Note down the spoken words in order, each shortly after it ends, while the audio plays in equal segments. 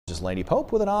Here's Lainey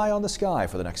Pope with an eye on the sky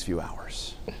for the next few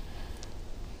hours.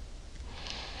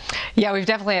 Yeah, we've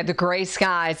definitely had the gray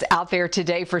skies out there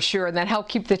today for sure, and that helped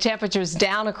keep the temperatures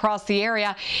down across the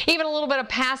area. Even a little bit of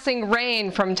passing rain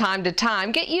from time to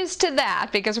time. Get used to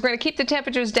that because we're going to keep the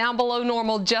temperatures down below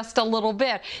normal just a little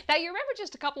bit. Now, you remember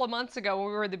just a couple of months ago when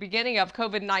we were at the beginning of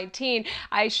COVID-19,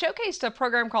 I showcased a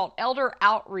program called Elder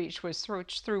Outreach,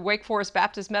 which through Wake Forest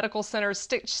Baptist Medical Center's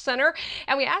Stitch Center,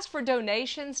 and we asked for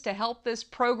donations to help this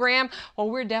program. Well,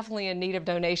 we're definitely in need of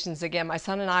donations again. My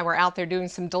son and I were out there doing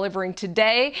some delivering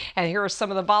today. And here are some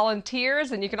of the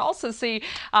volunteers, and you can also see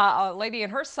a lady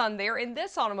and her son there in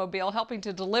this automobile helping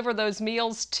to deliver those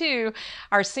meals to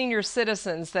our senior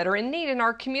citizens that are in need in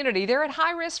our community. They're at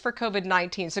high risk for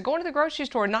COVID-19, so going to the grocery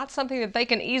store, not something that they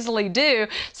can easily do.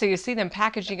 So you see them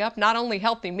packaging up not only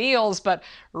healthy meals, but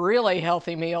really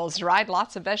healthy meals, right?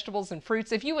 Lots of vegetables and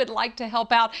fruits. If you would like to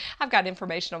help out, I've got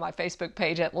information on my Facebook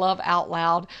page at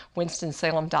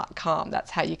loveoutloudwinstonsalem.com. That's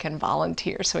how you can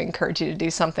volunteer. So I encourage you to do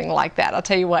something like that. I'll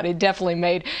tell you what, it definitely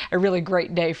made a really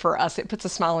great day for us. It puts a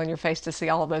smile on your face to see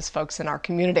all of those folks in our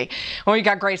community. When we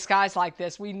got gray skies like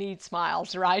this, we need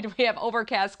smiles, right? We have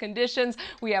overcast conditions,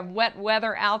 we have wet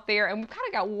weather out there, and we've kind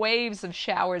of got waves of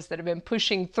showers that have been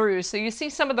pushing through. So you see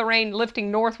some of the rain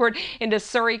lifting northward into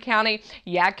Surry County,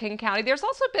 Yadkin County. There's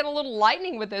also been a little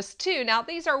lightning with this too. Now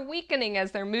these are weakening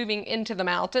as they're moving into the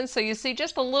mountains. So you see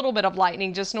just a little bit of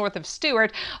lightning just north of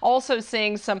Stewart. Also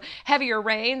seeing some heavier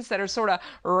rains that are sort of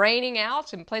raining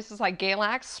out in places like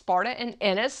Galax, Sparta, and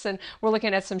Ennis, and we're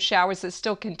looking at some showers that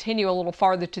still continue a little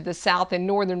farther to the south in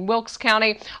northern Wilkes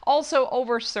County, also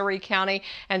over Surry County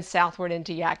and southward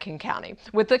into Yadkin County.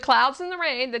 With the clouds and the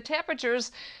rain, the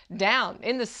temperatures down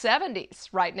in the 70s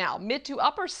right now, mid to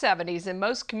upper 70s in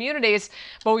most communities,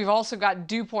 but we've also got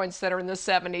dew points that are in the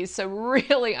 70s, so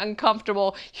really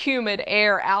uncomfortable, humid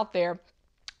air out there.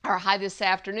 Our high this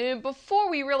afternoon, before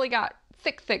we really got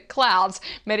thick clouds,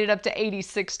 made it up to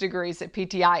 86 degrees at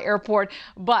PTI Airport,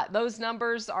 but those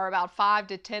numbers are about 5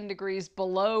 to 10 degrees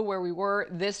below where we were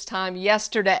this time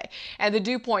yesterday. And the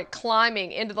dew point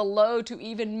climbing into the low to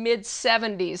even mid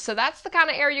 70s. So that's the kind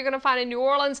of air you're going to find in New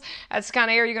Orleans. That's the kind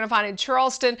of air you're going to find in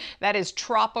Charleston. That is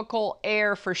tropical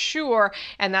air for sure.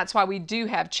 And that's why we do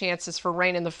have chances for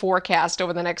rain in the forecast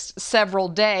over the next several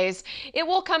days. It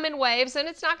will come in waves, and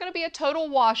it's not going to be a total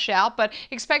washout, but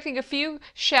expecting a few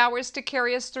showers to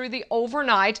carry us through the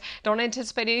overnight. Don't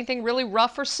anticipate anything really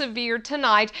rough or severe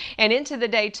tonight, and into the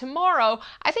day tomorrow.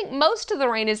 I think most of the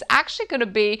rain is actually going to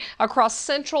be across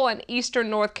central and eastern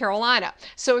North Carolina.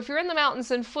 So if you're in the mountains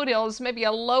and foothills, maybe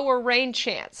a lower rain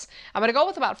chance. I'm going to go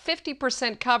with about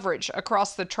 50% coverage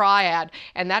across the triad,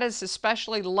 and that is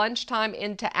especially lunchtime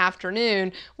into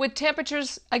afternoon, with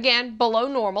temperatures again below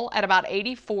normal at about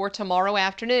 84 tomorrow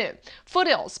afternoon.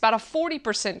 Foothills, about a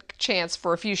 40% chance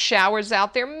for a few showers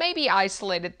out there, maybe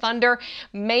isolated thunder,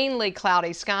 mainly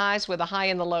cloudy skies with a high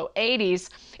in the low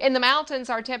 80s. In the mountains,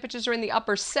 our temperatures are in the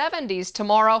upper 70s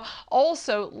tomorrow.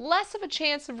 Also, less of a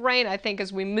chance of rain, I think,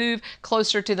 as we move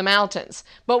closer to the mountains.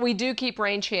 But we do keep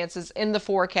rain chances in the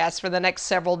forecast for the next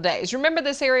several days. Remember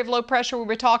this area of low pressure we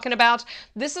were talking about?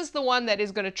 This is the one that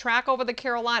is going to track over the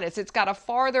Carolinas. It's got a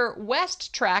farther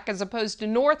west track as opposed to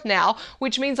north now,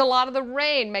 which means a lot of the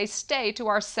rain may stay to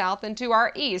our south and to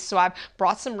our east. So I've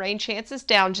brought some rain chances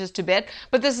down just a bit.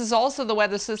 But this is also the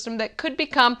weather system that could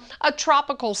become a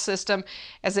tropical system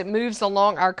as it moves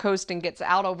along our coast and gets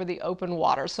out over the open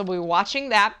water. So we're watching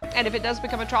that, and if it does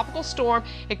become a tropical storm,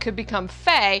 it could become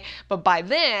Faye, but by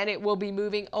then it will be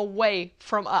moving away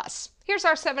from us. Here's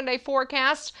our 7-day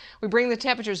forecast. We bring the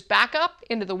temperatures back up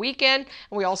into the weekend,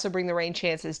 and we also bring the rain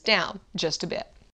chances down just a bit.